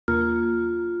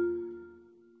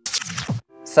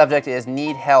Subject is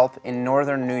need help in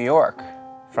northern New York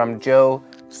from Joe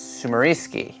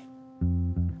Sumeriski.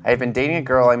 I have been dating a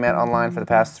girl I met online for the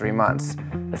past 3 months.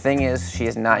 The thing is, she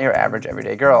is not your average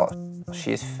everyday girl.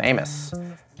 She is famous.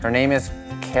 Her name is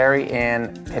Kari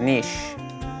Ann,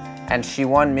 and she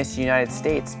won Miss United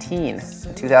States Teen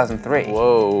in 2003.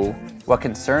 Whoa. What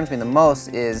concerns me the most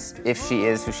is if she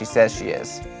is who she says she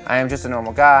is. I am just a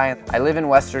normal guy. I live in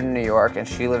Western New York and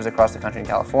she lives across the country in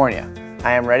California.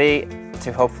 I am ready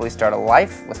to hopefully start a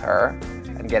life with her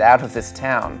and get out of this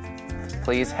town.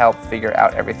 Please help figure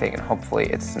out everything and hopefully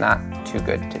it's not too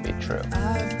good to be true.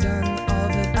 I've done all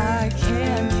that I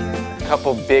can.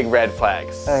 Couple big red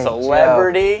flags. Hey,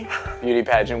 celebrity, beauty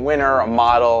pageant winner, a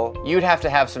model. You'd have to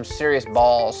have some serious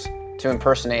balls to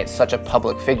impersonate such a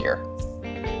public figure.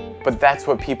 But that's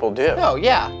what people do. No,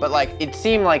 yeah, but like it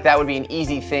seemed like that would be an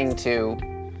easy thing to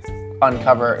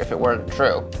uncover if it weren't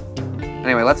true.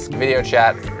 Anyway, let's video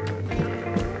chat.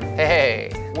 Hey,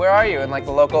 where are you? In like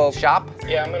the local shop?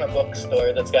 Yeah, I'm in a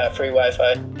bookstore that's got free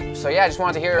Wi-Fi. So yeah, I just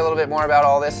wanted to hear a little bit more about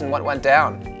all this and what went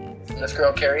down. And this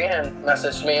girl, Kari Ann,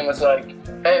 messaged me and was like,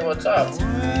 hey, what's up?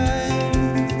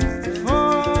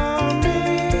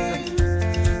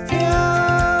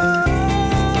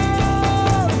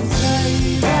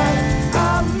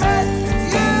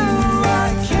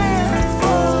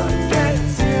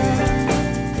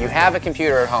 You have a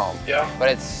computer at home, Yeah. but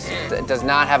it does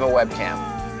not have a webcam.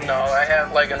 No, I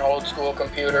have like an old school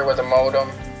computer with a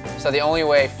modem. So the only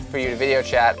way for you to video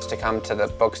chat is to come to the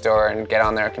bookstore and get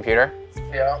on their computer?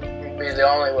 Yeah, it'd be the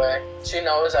only way. She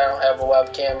knows I don't have a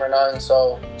webcam or nothing,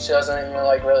 so she doesn't even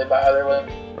like really bother with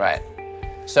it. Right.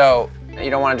 So you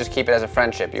don't want to just keep it as a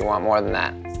friendship, you want more than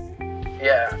that.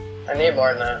 Yeah, I need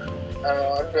more than that. I don't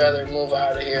know, I'd rather move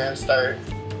out of here and start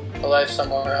a life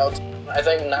somewhere else. I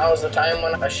think now is the time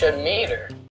when I should meet her.